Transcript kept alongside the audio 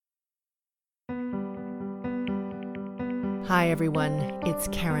Hi everyone, it's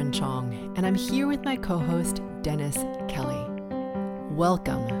Karen Chong, and I'm here with my co-host Dennis Kelly.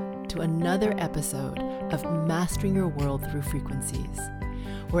 Welcome to another episode of Mastering Your World Through Frequencies,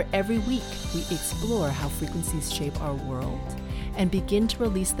 where every week we explore how frequencies shape our world and begin to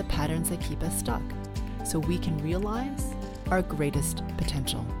release the patterns that keep us stuck so we can realize our greatest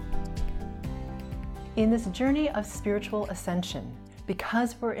potential. In this journey of spiritual ascension,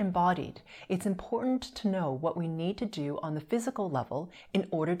 because we're embodied, it's important to know what we need to do on the physical level in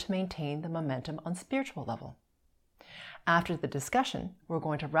order to maintain the momentum on spiritual level. After the discussion, we're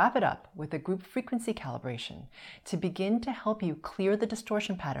going to wrap it up with a group frequency calibration to begin to help you clear the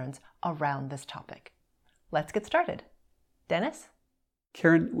distortion patterns around this topic. Let's get started. Dennis?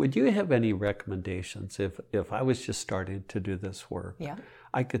 Karen, would you have any recommendations if I was just starting to do this work? Yeah.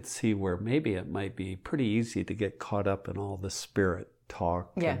 I could see where maybe it might be pretty easy to get caught up in all the spirit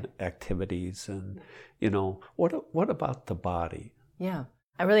talk and activities and, what about the body? Yeah.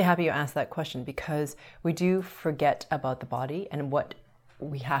 I'm really happy you asked that question because we do forget about the body and what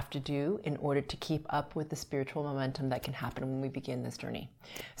we have to do in order to keep up with the spiritual momentum that can happen when we begin this journey.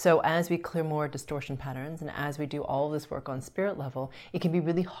 So as we clear more distortion patterns and as we do all of this work on spirit level, it can be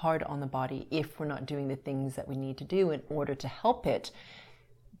really hard on the body if we're not doing the things that we need to do in order to help it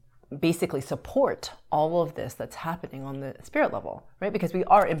basically support all of this that's happening on the spirit level, right? Because we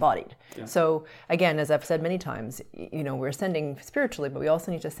are embodied. Yeah. So again, as I've said many times, we're ascending spiritually, but we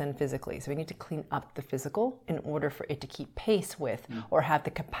also need to ascend physically. So we need to clean up the physical in order for it to keep pace with or have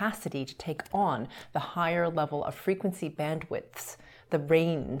the capacity to take on the higher level of frequency bandwidths, the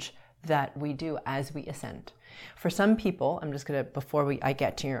range that we do as we ascend. For some people, I'm just gonna, before I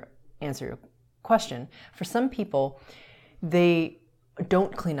get to answer your question, for some people, they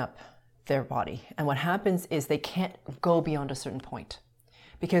don't clean up their body. And what happens is they can't go beyond a certain point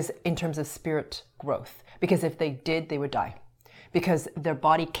because in terms of spirit growth, because if they did, they would die because their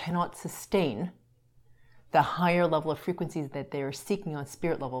body cannot sustain the higher level of frequencies that they are seeking on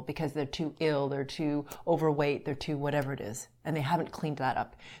spirit level because they're too ill, they're too overweight, they're too whatever it is, and they haven't cleaned that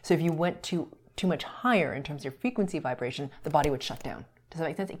up. So if you went too much higher in terms of your frequency vibration, the body would shut down. Does that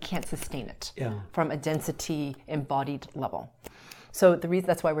make sense? It can't sustain it from a density embodied level. So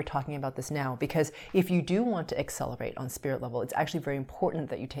that's why we're talking about this now, because if you do want to accelerate on spirit level, it's actually very important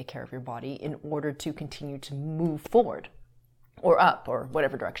that you take care of your body in order to continue to move forward or up or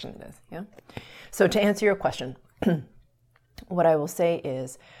whatever direction it is. Yeah. So to answer your question, what I will say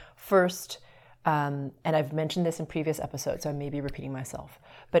is first, and I've mentioned this in previous episodes, so I may be repeating myself,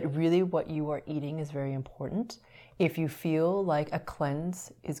 but really what you are eating is very important. If you feel like a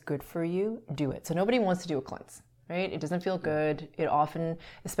cleanse is good for you, do it. So nobody wants to do a cleanse. Right? It doesn't feel good. It often,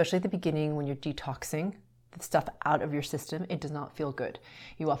 especially at the beginning when you're detoxing the stuff out of your system, it does not feel good.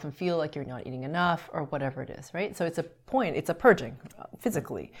 You often feel like you're not eating enough or whatever it is, right? So it's a purging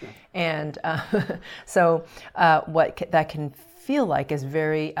physically. Yeah. And what that can feel like is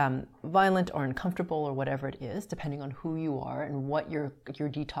very violent or uncomfortable or whatever it is, depending on who you are and what your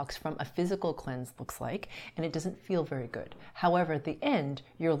detox from a physical cleanse looks like, and it doesn't feel very good. However, at the end,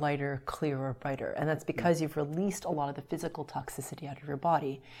 you're lighter, clearer, brighter, and that's because you've released a lot of the physical toxicity out of your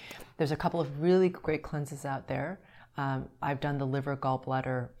body. There's a couple of really great cleanses out there. I've done the liver,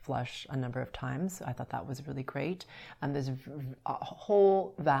 gallbladder, flush a number of times. I thought that was really great. And there's a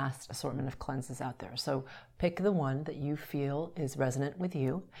whole vast assortment of cleanses out there. So pick the one that you feel is resonant with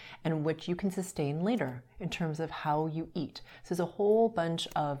you and which you can sustain later in terms of how you eat. So there's a whole bunch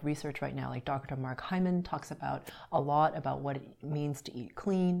of research right now, like Dr. Mark Hyman talks about a lot about what it means to eat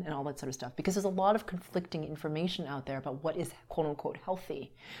clean and all that sort of stuff, because there's a lot of conflicting information out there about what is quote unquote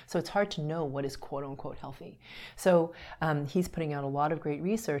healthy. So it's hard to know what is quote unquote healthy. So he's putting out a lot of great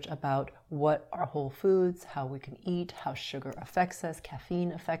research about what are whole foods, how we can eat, how sugar affects us,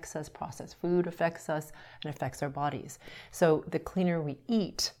 caffeine affects us, processed food affects us, and affects our bodies. So the cleaner we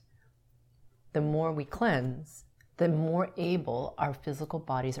eat, the more we cleanse, the more able our physical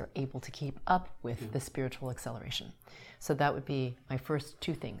bodies are able to keep up with the spiritual acceleration. So that would be my first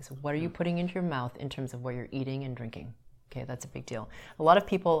two things. What are you putting into your mouth in terms of what you're eating and drinking? Okay, that's a big deal. A lot of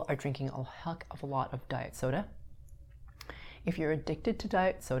people are drinking a heck of a lot of diet soda. If you're addicted to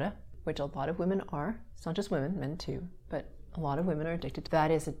diet soda, which a lot of women are, it's not just women, men too, but a lot of women are addicted to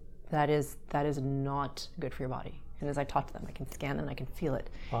that is not good for your body. And as I talk to them, I can scan and I can feel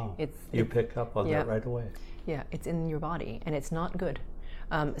it. Wow. You pick up on that right away. Yeah, it's in your body and it's not good.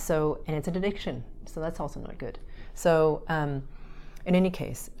 And it's an addiction, so that's also not good. So in any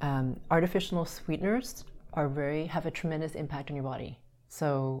case, artificial sweeteners have a tremendous impact on your body.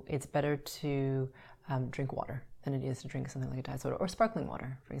 So it's better to drink water. than it is to drink something like a diet soda or sparkling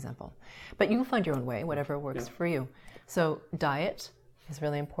water, for example. But you'll find your own way, whatever works for you. So diet is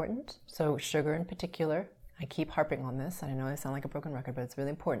really important. So sugar in particular, I keep harping on this. I know I sound like a broken record, but it's really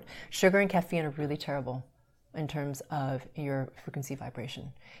important. Sugar and caffeine are really terrible in terms of your frequency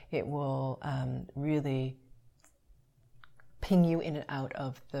vibration. It will really ping you in and out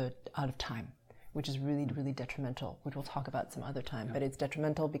of time, which is really, really detrimental, which we'll talk about some other time. But it's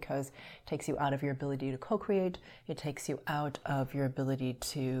detrimental because it takes you out of your ability to co-create. It takes you out of your ability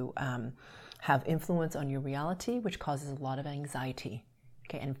to have influence on your reality, which causes a lot of anxiety,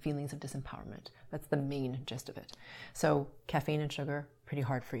 okay, and feelings of disempowerment. That's the main gist of it. So caffeine and sugar, pretty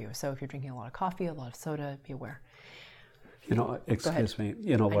hard for you. So if you're drinking a lot of coffee, a lot of soda, be aware. Excuse me.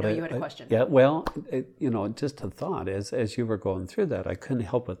 You know what? I know you had a question. Yeah. Well, just a thought. As you were going through that, I couldn't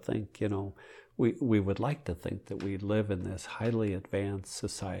help but think. We would like to think that we live in this highly advanced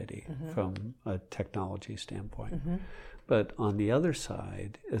society from a technology standpoint. But on the other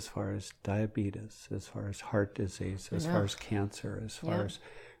side, as far as diabetes, as far as heart disease, as far as cancer, as far as,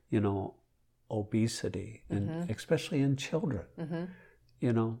 obesity, and especially in children,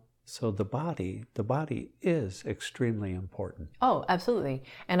 so the body is extremely important. Oh, absolutely.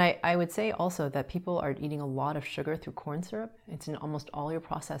 And I would say also that people are eating a lot of sugar through corn syrup. It's in almost all your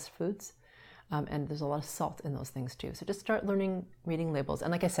processed foods. And there's a lot of salt in those things too. So just start reading labels.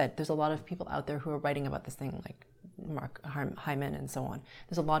 And like I said, there's a lot of people out there who are writing about this thing, like Mark Hyman and so on.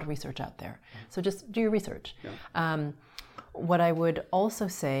 There's a lot of research out there. So just do your research. What I would also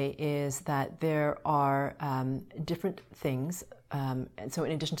say is that there are different things. And so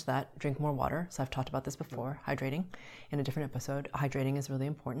in addition to that, drink more water. So I've talked about this before, hydrating in a different episode. Hydrating is really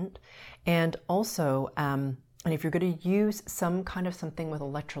important. And also, and if you're going to use some kind of something with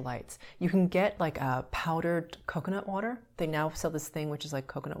electrolytes, you can get like a powdered coconut water. They now sell this thing which is like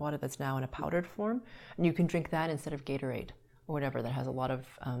coconut water that's now in a powdered form. And you can drink that instead of Gatorade or whatever that has a lot of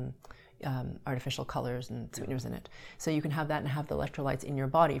artificial colors and sweeteners in it. So you can have that and have the electrolytes in your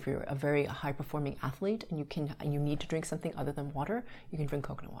body. If you're a very high-performing athlete and you need to drink something other than water, you can drink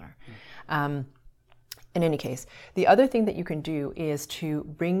coconut water. In any case, the other thing that you can do is to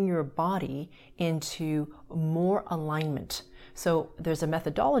bring your body into more alignment. So there's a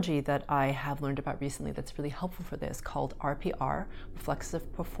methodology that I have learned about recently that's really helpful for this called RPR,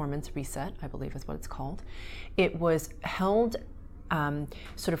 Reflexive Performance Reset, I believe is what it's called. It was held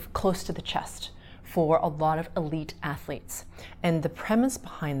sort of close to the chest for a lot of elite athletes. And the premise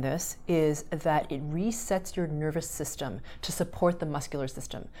behind this is that it resets your nervous system to support the muscular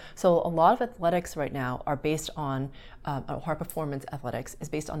system. So a lot of athletics right now are based on, high performance athletics is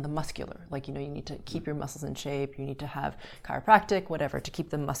based on the muscular. Like, you need to keep your muscles in shape, you need to have chiropractic, whatever, to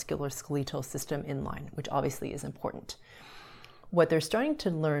keep the muscular skeletal system in line, which obviously is important. What they're starting to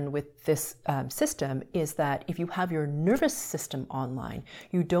learn with this system is that if you have your nervous system online,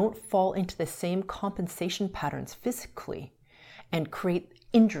 you don't fall into the same compensation patterns physically and create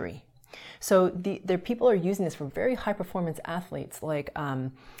injury. So the people are using this for very high performance athletes, like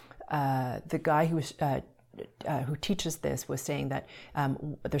the guy who teaches this was saying that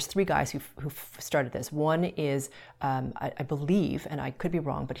there's three guys who started this. One is, I believe, and I could be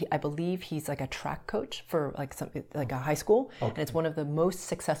wrong, but I believe he's like a track coach for like a high school, and it's one of the most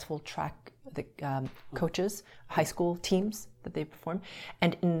successful track coaches, high school teams that they perform,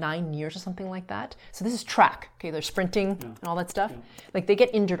 and in 9 years or something like that. So this is track, okay? They're sprinting and all that stuff. Like they get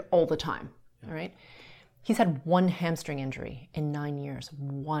injured all the time, all right? He's had one hamstring injury in 9 years,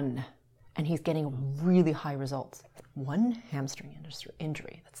 one. And he's getting really high results. One hamstring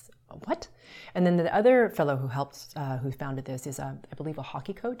injury. That's what? And then the other fellow who founded this is, I believe, a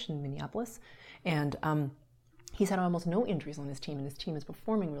hockey coach in Minneapolis. And he's had almost no injuries on his team, and his team is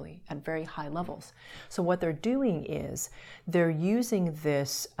performing really at very high levels. So what they're doing is they're using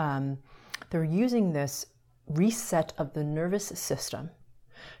this reset of the nervous system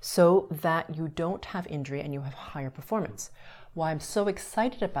so that you don't have injury and you have higher performance. Why I'm so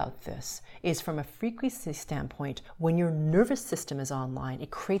excited about this is from a frequency standpoint, when your nervous system is online,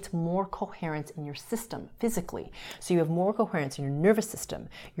 it creates more coherence in your system physically. So you have more coherence in your nervous system,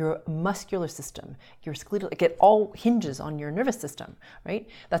 your muscular system, your skeletal, it all hinges on your nervous system, right?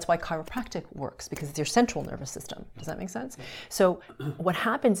 That's why chiropractic works, because it's your central nervous system. Does that make sense? So what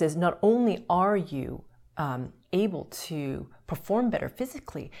happens is not only are you able to perform better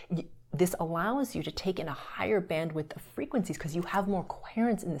physically, this allows you to take in a higher bandwidth of frequencies because you have more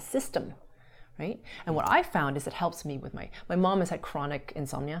coherence in the system, right? And what I found is it helps me with my mom has had chronic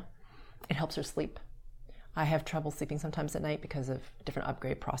insomnia. It helps her sleep. I have trouble sleeping sometimes at night because of different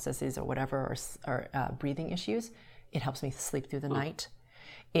upgrade processes or whatever, or breathing issues. It helps me sleep through the night.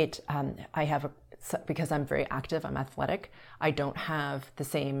 I have because I'm very active, I'm athletic, I don't have the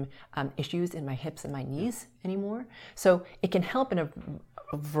same issues in my hips and my knees anymore. So it can help in a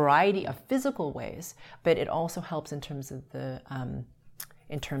variety of physical ways, but it also helps in terms of the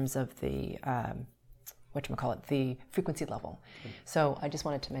the frequency level. So I just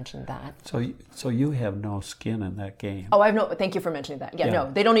wanted to mention that. So you have no skin in that game. Oh, thank you for mentioning that. Yeah, no,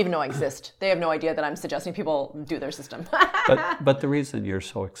 they don't even know I exist. They have no idea that I'm suggesting people do their system. but the reason you're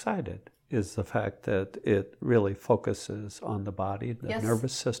so excited is the fact that it really focuses on the body, the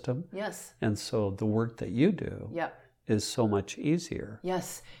nervous system. Yes. And so the work that you do is so much easier.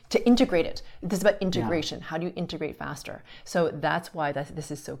 Yes, to integrate it. This is about integration. Yeah. How do you integrate faster? So that's why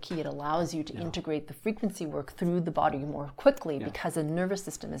this is so key. It allows you to integrate the frequency work through the body more quickly because the nervous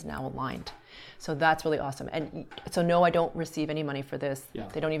system is now aligned. So that's really awesome. And so no, I don't receive any money for this. Yeah.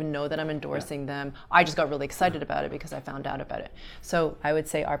 They don't even know that I'm endorsing them. I just got really excited about it because I found out about it. So I would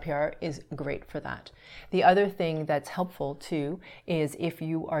say RPR is great for that. The other thing that's helpful too is if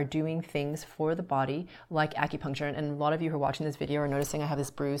you are doing things for the body like acupuncture, and a lot of you who are watching this video are noticing I have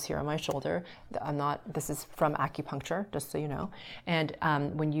this bruise here on my shoulder. This is from acupuncture, just so you know. And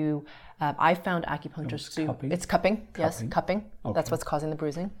when you, I found acupuncture, it's cupping. Yes, cupping. Okay. That's what's causing the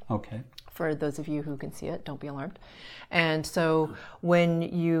bruising. Okay. For those of you who can see it, don't be alarmed. And so when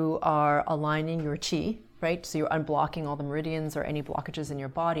you are aligning your chi, right? So you're unblocking all the meridians or any blockages in your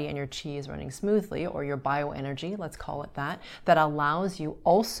body and your chi is running smoothly, or your bioenergy, let's call it that allows you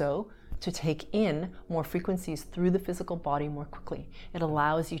also to take in more frequencies through the physical body more quickly. It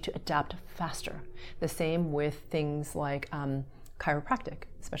allows you to adapt faster. The same with things like chiropractic,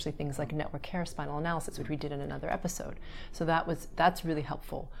 especially things like network care, spinal analysis, which we did in another episode. So that's really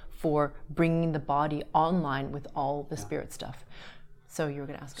helpful for bringing the body online with all the spirit stuff. So you were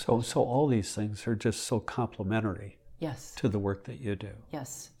going to ask. So all these things are just so complementary. Yes. To the work that you do.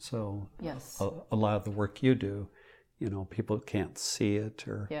 Yes. So yes. A lot of the work you do, people can't see it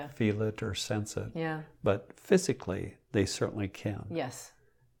or feel it or sense it. Yeah. But physically, they certainly can. Yes.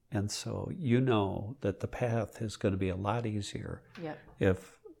 And so you know that the path is going to be a lot easier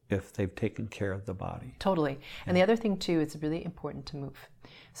if they've taken care of the body. Totally. And the other thing too, it's really important to move.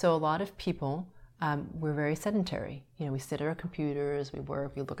 So a lot of people, we're very sedentary. We sit at our computers, we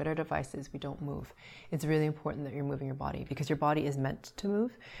work, we look at our devices, we don't move. It's really important that you're moving your body because your body is meant to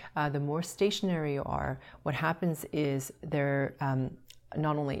move. The more stationary you are, what happens is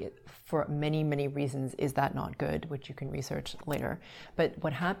not only for many, many reasons is that not good, which you can research later, but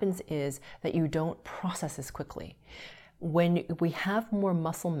what happens is that you don't process as quickly. When we have more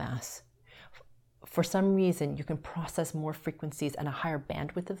muscle mass, for some reason, you can process more frequencies and a higher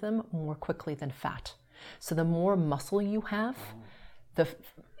bandwidth of them more quickly than fat. So the more muscle you have, does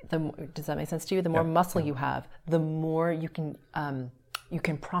that make sense to you? The more muscle you have, the more you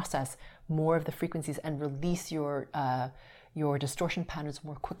can process more of the frequencies and release your distortion patterns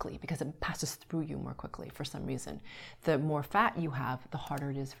more quickly because it passes through you more quickly for some reason. The more fat you have, the harder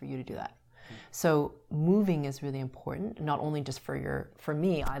it is for you to do that. So moving is really important, not only just for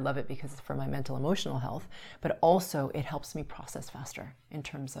me, I love it because it's for my mental, emotional health, but also it helps me process faster in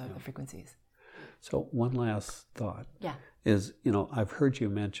terms of the frequencies. So one last thought is, I've heard you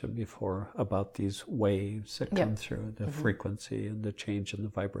mention before about these waves that come through, the frequency and the change in the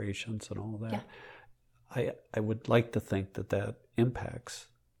vibrations and all that. Yeah. I would like to think that impacts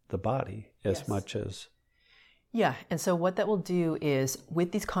the body as much as... Yeah, and so what that will do is,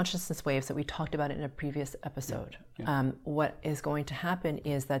 with these consciousness waves that we talked about in a previous episode, what is going to happen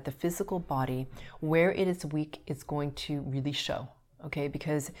is that the physical body, where it is weak, is going to really show, okay?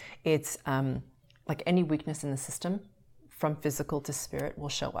 Because it's like any weakness in the system, from physical to spirit will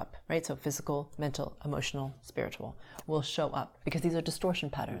show up, right? So physical, mental, emotional, spiritual will show up because these are distortion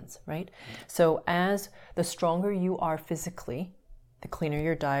patterns, right? So as the stronger you are physically, the cleaner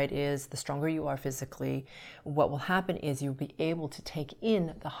your diet is, the stronger you are physically, what will happen is you'll be able to take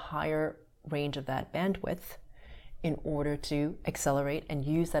in the higher range of that bandwidth in order to accelerate and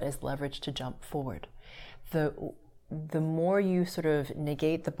use that as leverage to jump forward. The more you sort of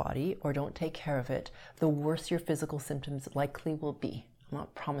negate the body or don't take care of it, the worse your physical symptoms likely will be. I'm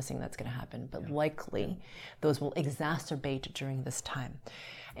not promising that's going to happen, but likely those will exacerbate during this time.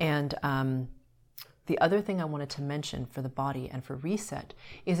 And the other thing I wanted to mention for the body and for reset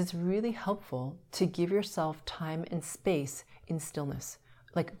is it's really helpful to give yourself time and space in stillness.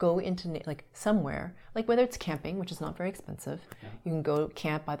 Like go into somewhere, like whether it's camping, which is not very expensive, you can go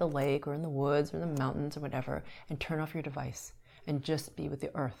camp by the lake or in the woods or in the mountains or whatever and turn off your device and just be with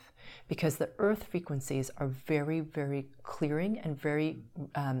the earth. Because the earth frequencies are very, very clearing and very,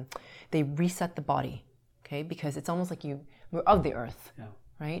 they reset the body, okay? Because it's almost like we're of the earth. Yeah.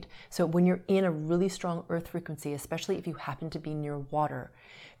 right? So when you're in a really strong earth frequency, especially if you happen to be near water,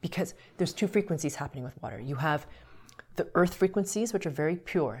 because there's two frequencies happening with water. You have the earth frequencies, which are very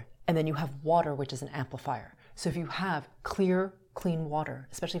pure, and then you have water, which is an amplifier. So if you have clear, clean water,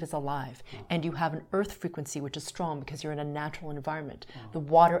 especially if it's alive, and you have an earth frequency which is strong because you're in a natural environment, the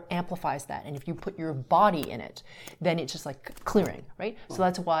water amplifies that. And if you put your body in it, then it's just like clearing, right? So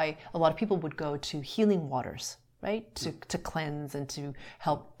that's why a lot of people would go to healing waters, right? To cleanse and to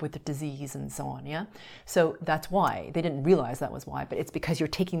help with the disease and so on, yeah? So that's why. They didn't realize that was why, but it's because you're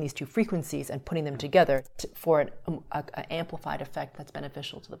taking these two frequencies and putting them together for an amplified effect that's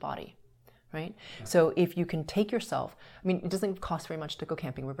beneficial to the body. Right? So if you can take yourself, I mean, it doesn't cost very much to go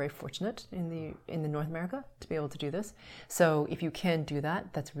camping. We're very fortunate in the North America to be able to do this. So if you can do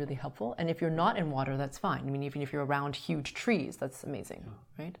that, that's really helpful. And if you're not in water, that's fine. I mean, even if you're around huge trees, that's amazing,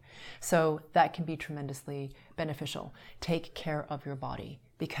 right? So that can be tremendously beneficial. Take care of your body,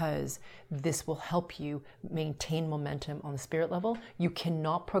 because this will help you maintain momentum on the spirit level. You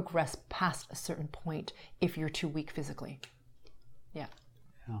cannot progress past a certain point if you're too weak physically. Yeah.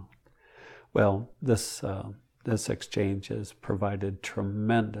 Well, this exchange has provided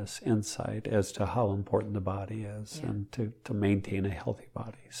tremendous insight as to how important the body is and to maintain a healthy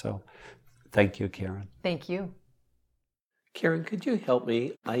body. So thank you, Karen. Thank you. Karen, could you help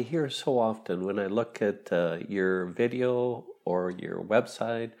me? I hear so often when I look at your video or your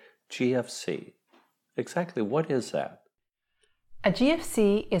website, GFC. Exactly what is that? A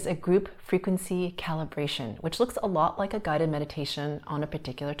GFC is a group frequency calibration, which looks a lot like a guided meditation on a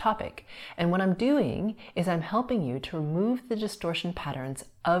particular topic. And what I'm doing is I'm helping you to remove the distortion patterns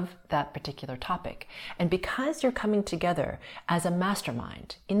of that particular topic. And because you're coming together as a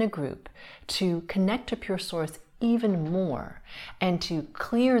mastermind in a group to connect to Pure Source even more and to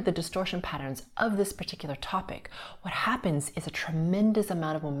clear the distortion patterns of this particular topic, what happens is a tremendous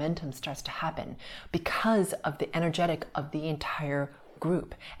amount of momentum starts to happen because of the energetic of the entire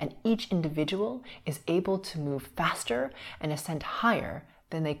group. And each individual is able to move faster and ascend higher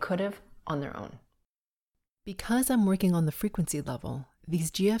than they could have on their own. Because I'm working on the frequency level, these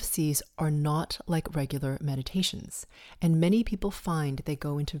GFCs are not like regular meditations, and many people find they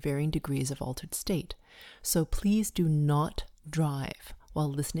go into varying degrees of altered state. So please do not drive while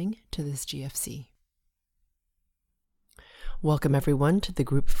listening to this GFC. Welcome everyone to the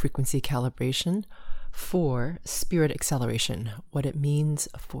group frequency calibration for spirit acceleration, what it means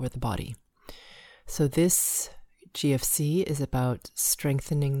for the body. So this GFC is about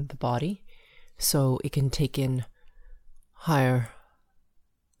strengthening the body so it can take in higher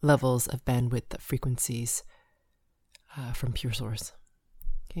levels of bandwidth frequencies from Pure Source.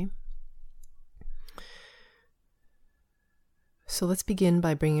 Okay. So let's begin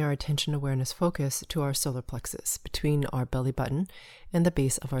by bringing our attention, awareness, focus to our solar plexus between our belly button and the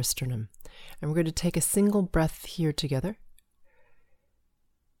base of our sternum. And we're going to take a single breath here together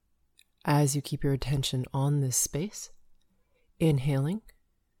as you keep your attention on this space. Inhaling,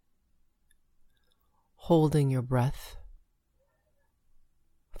 holding your breath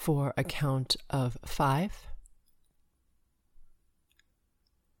for a count of 5.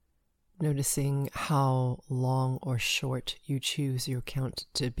 Noticing how long or short you choose your count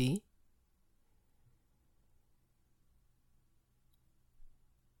to be.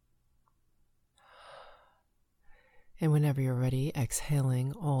 And whenever you're ready,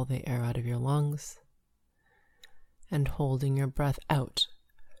 exhaling all the air out of your lungs and holding your breath out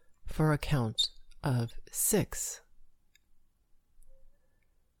for a count of 6.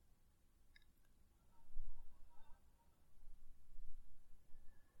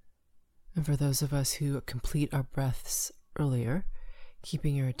 And for those of us who complete our breaths earlier,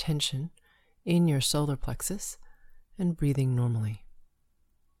 keeping your attention in your solar plexus and breathing normally.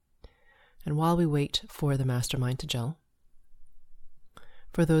 And while we wait for the mastermind to gel,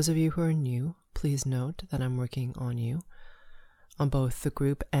 for those of you who are new, please note that I'm working on you on both the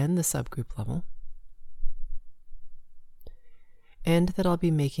group and the subgroup level, and that I'll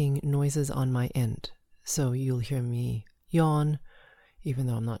be making noises on my end. So you'll hear me yawn. Even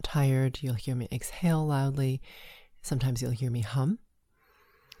though I'm not tired, you'll hear me exhale loudly. Sometimes you'll hear me hum.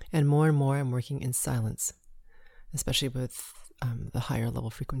 And more I'm working in silence, especially with the higher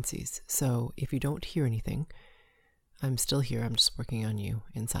level frequencies. So if you don't hear anything, I'm still here. I'm just working on you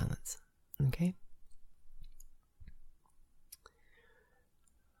in silence. Okay?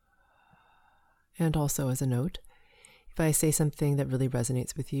 And also as a note, if I say something that really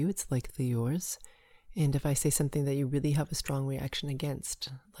resonates with you, it's likely yours. And if I say something that you really have a strong reaction against,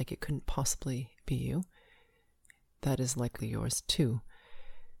 like it couldn't possibly be you, that is likely yours too.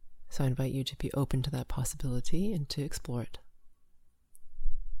 So I invite you to be open to that possibility and to explore it.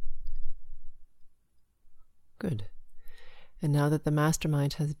 Good. And now that the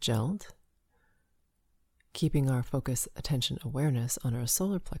mastermind has gelled, keeping our focus, attention, awareness on our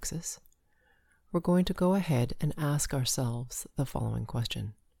solar plexus, we're going to go ahead and ask ourselves the following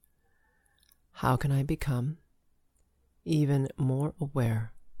question. How can I become even more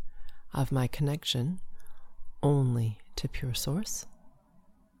aware of my connection only to pure source?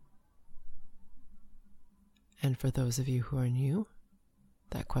 And for those of you who are new,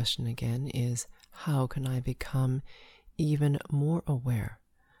 that question again is, how can I become even more aware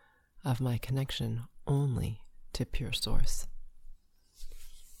of my connection only to pure source?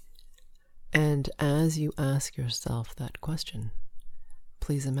 And as you ask yourself that question,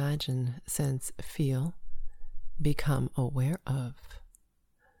 please imagine, sense, feel, become aware of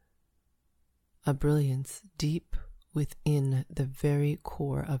a brilliance deep within the very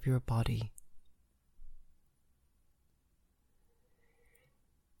core of your body.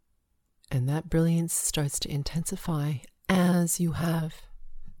 And that brilliance starts to intensify as you have,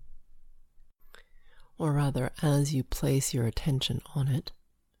 or rather, as you place your attention on it.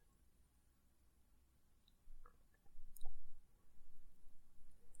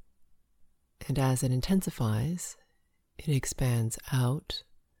 And as it intensifies, it expands out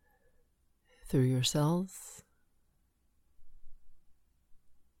through your cells,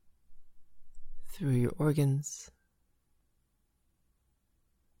 through your organs,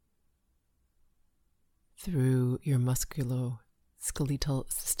 through your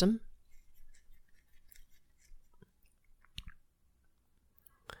musculoskeletal system,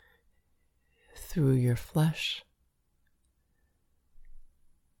 through your flesh,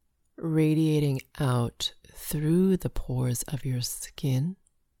 radiating out through the pores of your skin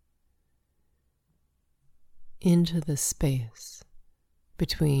into the space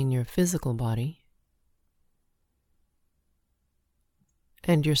between your physical body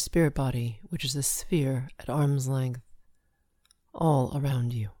and your spirit body, which is a sphere at arm's length all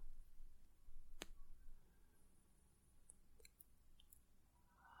around you.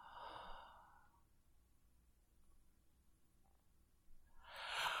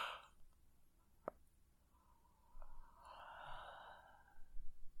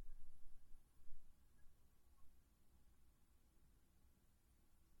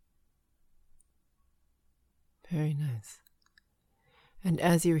 Very nice. And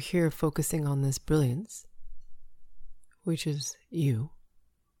as you're here focusing on this brilliance, which is you,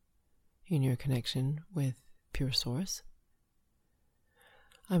 in your connection with pure source,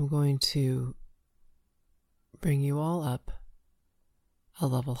 I'm going to bring you all up a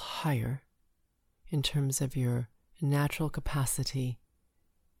level higher in terms of your natural capacity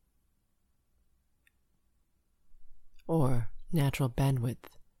or natural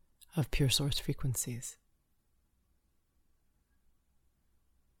bandwidth of pure source frequencies,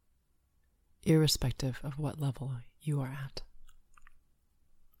 irrespective of what level you are at.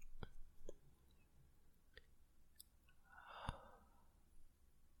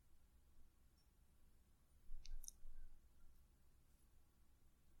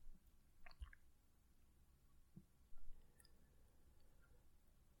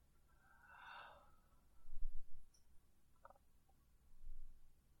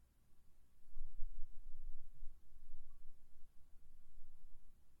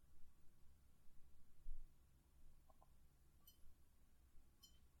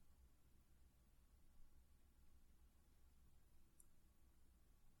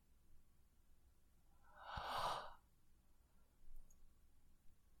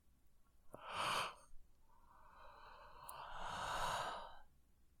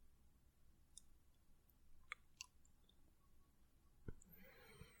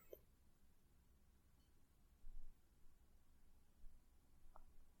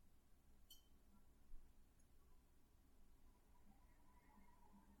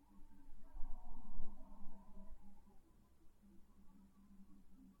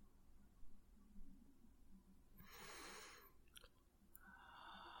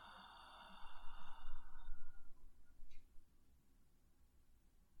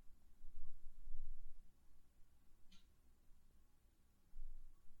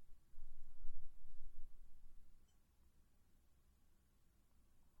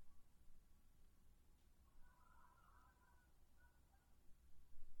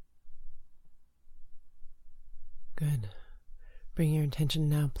 Good. Bring your attention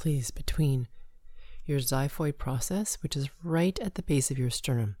now, please, between your xiphoid process, which is right at the base of your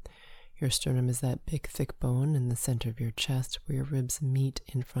sternum. Your sternum is that big, thick bone in the center of your chest where your ribs meet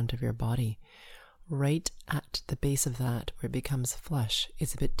in front of your body. Right at the base of that, where it becomes flesh,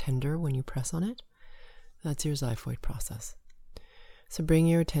 it's a bit tender when you press on it. That's your xiphoid process. So bring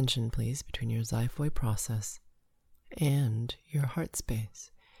your attention, please, between your xiphoid process and your heart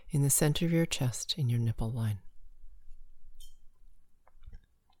space in the center of your chest in your nipple line.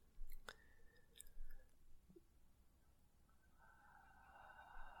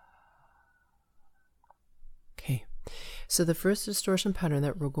 Okay, so the first distortion pattern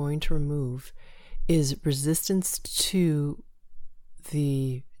that we're going to remove is resistance to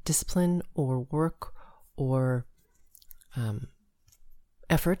the discipline or work or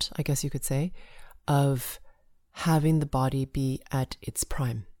effort, I guess you could say, of having the body be at its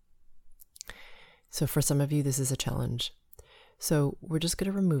prime. So for some of you, this is a challenge. So we're just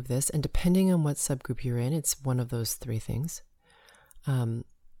going to remove this, and depending on what subgroup you're in, it's one of those three things.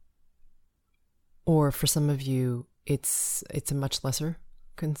 Or for some of you, it's a much lesser,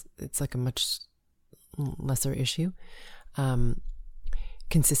 it's like a much lesser issue.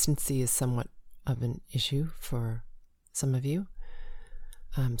 Consistency is somewhat of an issue for some of you.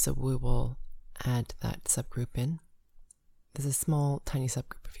 So we will add that subgroup in. There's a small, tiny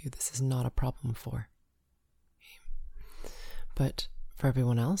subgroup of you this is not a problem for. Okay. But for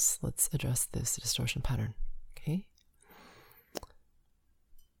everyone else, let's address this distortion pattern. Okay.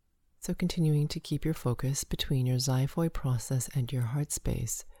 So continuing to keep your focus between your xiphoid process and your heart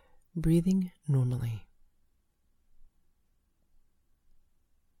space, breathing normally.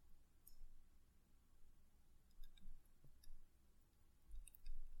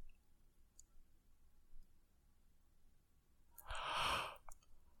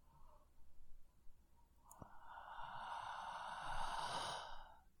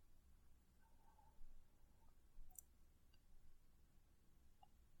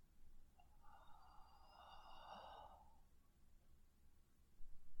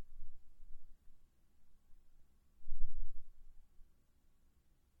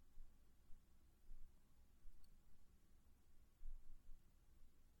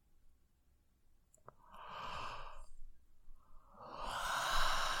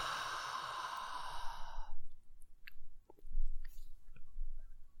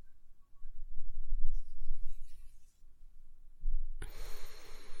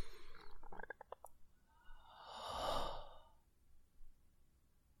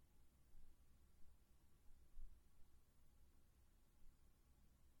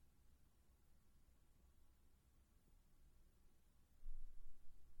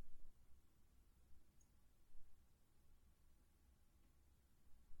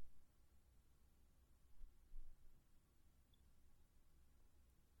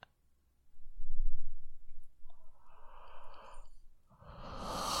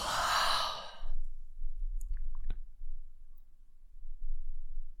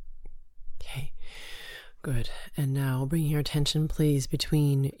 Good. And now bring your attention, please,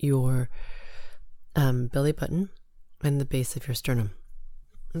 between your belly button and the base of your sternum.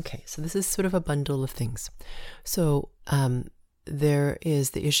 Okay, so this is sort of a bundle of things. So there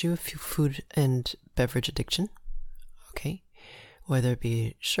is the issue of food and beverage addiction, okay, whether it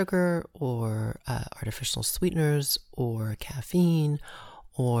be sugar or artificial sweeteners or caffeine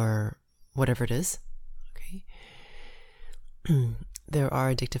or whatever it is, okay. There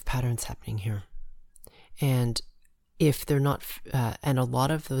are addictive patterns happening here. And if they're not, and a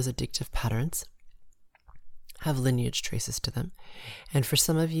lot of those addictive patterns have lineage traces to them. And for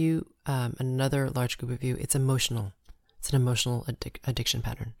some of you, another large group of you, it's emotional. It's an emotional addiction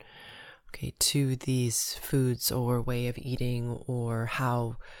pattern, okay, to these foods or way of eating or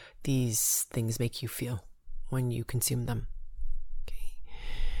how these things make you feel when you consume them. Okay,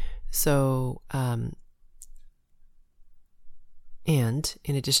 so and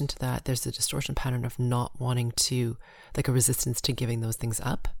in addition to that, there's a distortion pattern of not wanting to, like a resistance to giving those things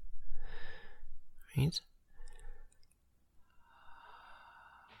up, right?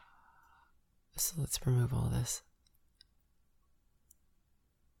 So let's remove all this.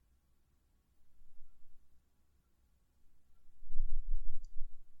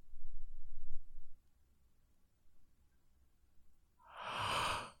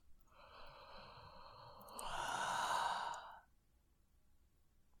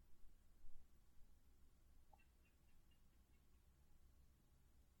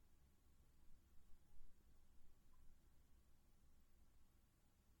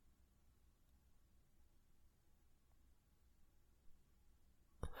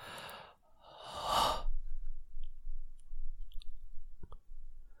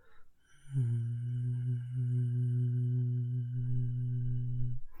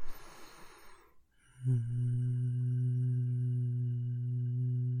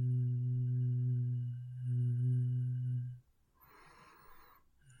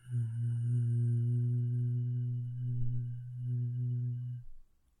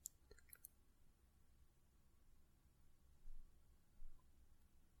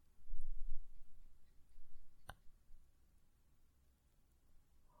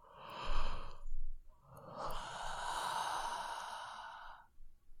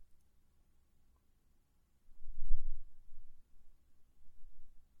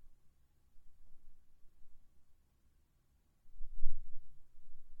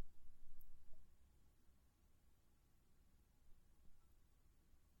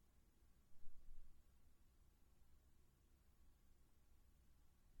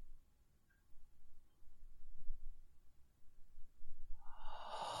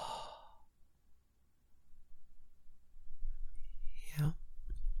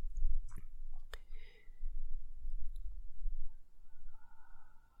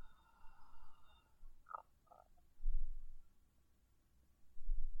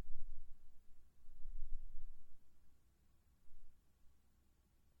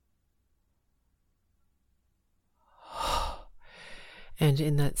 And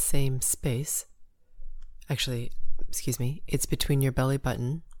in that same space, actually, excuse me, it's between your belly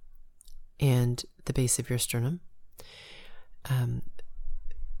button and the base of your sternum.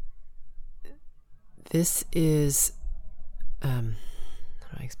 This is, how do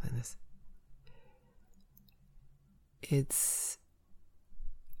I explain this? It's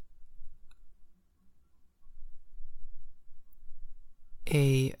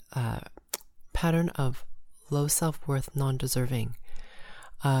a pattern of low self-worth, non-deserving,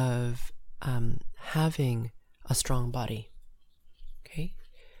 of having a strong body, okay?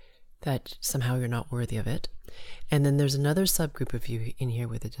 That somehow you're not worthy of it. And then there's another subgroup of you in here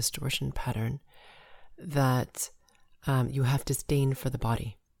with a distortion pattern that you have disdain for the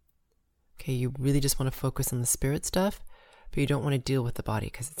body. Okay, you really just want to focus on the spirit stuff, but you don't want to deal with the body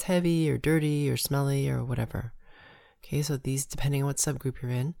because it's heavy or dirty or smelly or whatever. Okay, so these, depending on what subgroup you're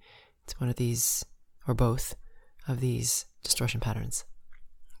in, it's one of these or both of these distortion patterns.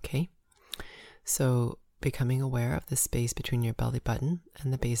 Okay, so becoming aware of the space between your belly button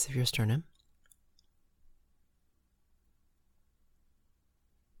and the base of your sternum.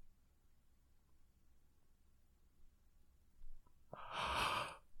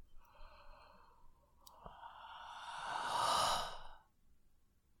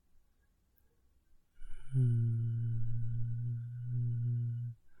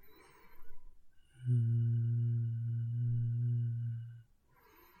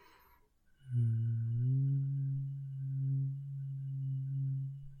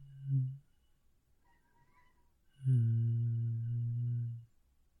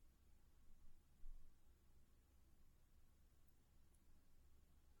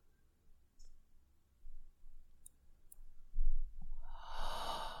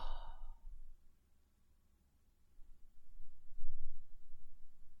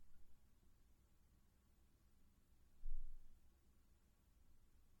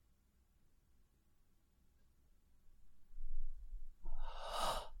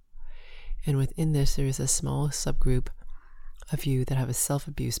 And within this, there is a small subgroup of you that have a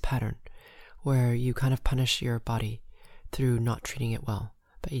self-abuse pattern where you kind of punish your body through not treating it well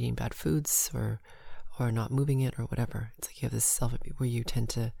by eating bad foods or not moving it or whatever. It's like you have this self-abuse where you tend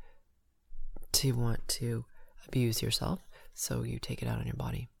to want to abuse yourself, so you take it out on your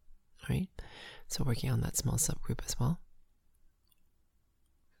body, right? So working on that small subgroup as well.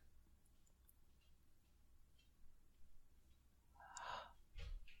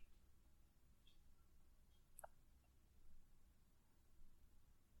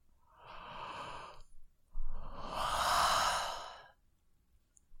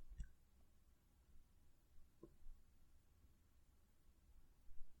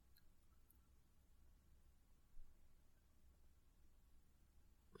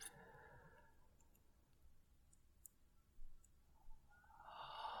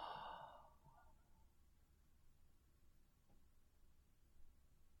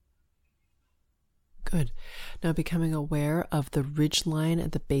 Good. Now becoming aware of the ridge line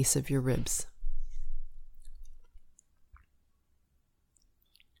at the base of your ribs.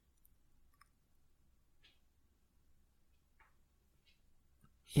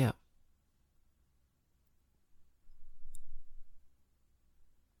 Yeah.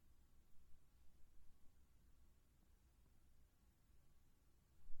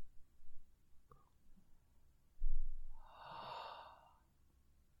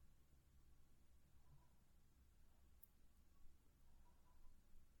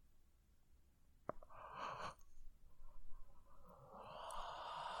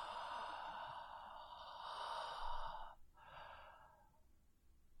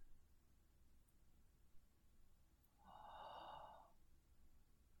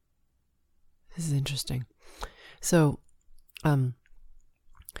 This is interesting. So,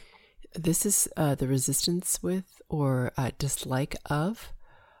 this is the resistance with or dislike of,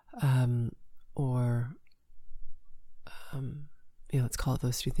 let's call it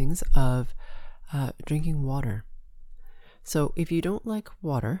those two things, of drinking water. So if you don't like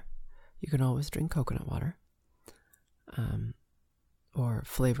water, you can always drink coconut water, or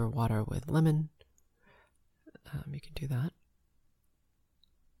flavor water with lemon. You can do that.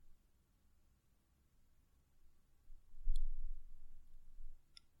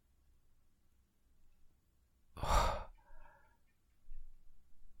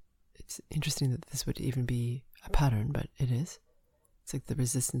 It's interesting that this would even be a pattern, but it is. It's like the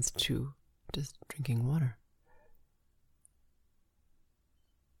resistance to just drinking water.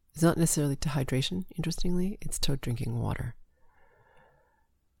 It's not necessarily to hydration, interestingly. It's to drinking water.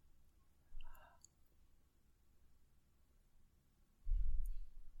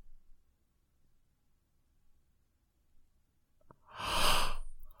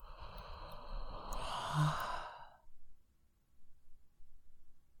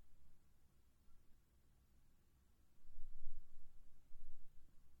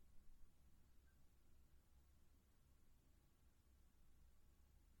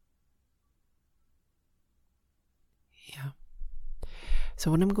 Yeah.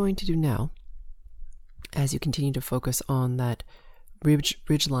 So what I'm going to do now, as you continue to focus on that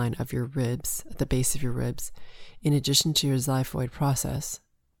ridge line of your ribs, at the base of your ribs, in addition to your xiphoid process,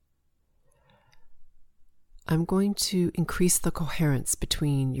 I'm going to increase the coherence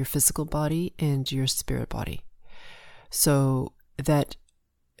between your physical body and your spirit body, so that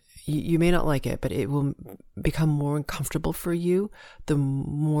you may not like it, but it will become more uncomfortable for you the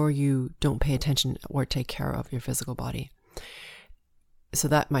more you don't pay attention or take care of your physical body. So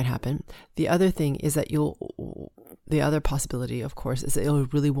that might happen. The other thing is that the other possibility, of course, is that you'll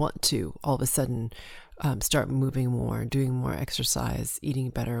really want to all of a sudden start moving more, doing more exercise,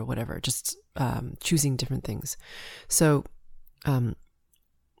 eating better, whatever, just choosing different things. So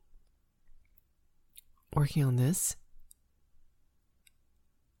working on this.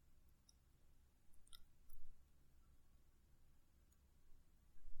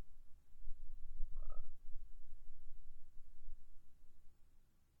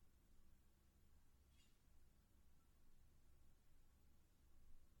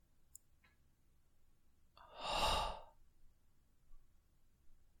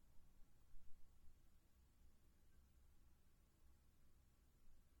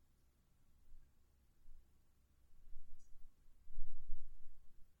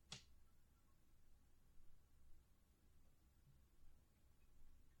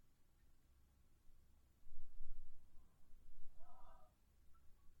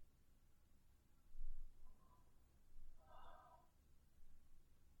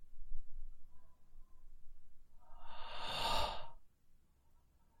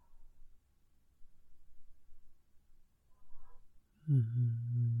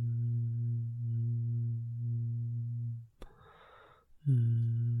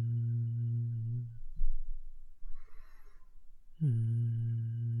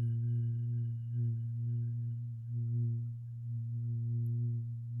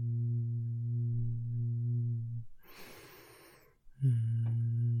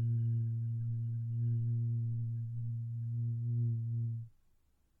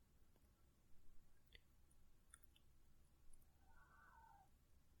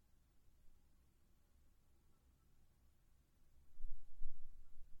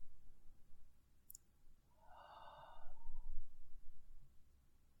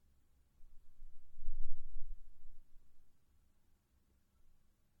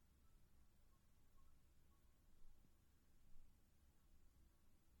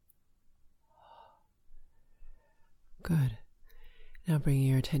 Good. Now bringing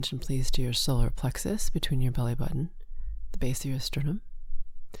your attention, please, to your solar plexus between your belly button, the base of your sternum.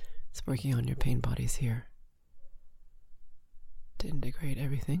 It's working on your pain bodies here to integrate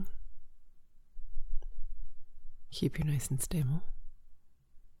everything. Keep you nice and stable.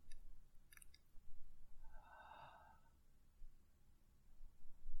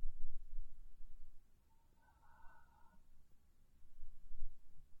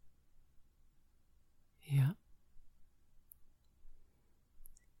 Yeah.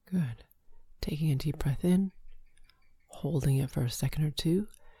 Good. Taking a deep breath in, holding it for a second or two,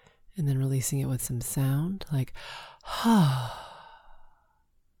 and then releasing it with some sound like,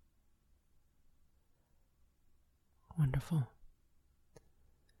 Wonderful.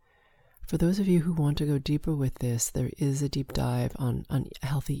 For those of you who want to go deeper with this, there is a deep dive on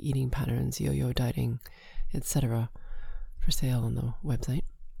healthy eating patterns, yo-yo dieting, etc., for sale on the website.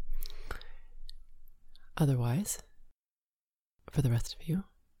 Otherwise, for the rest of you,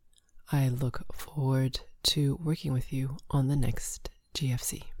 I look forward to working with you on the next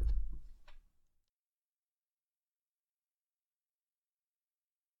GFC.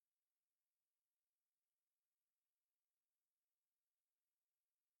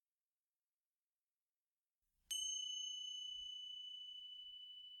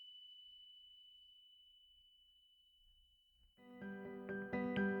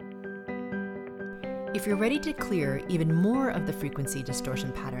 If you're ready to clear even more of the frequency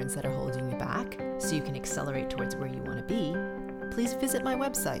distortion patterns that are holding you back so you can accelerate towards where you want to be, please visit my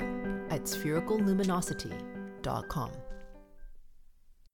website at sphericalluminosity.com.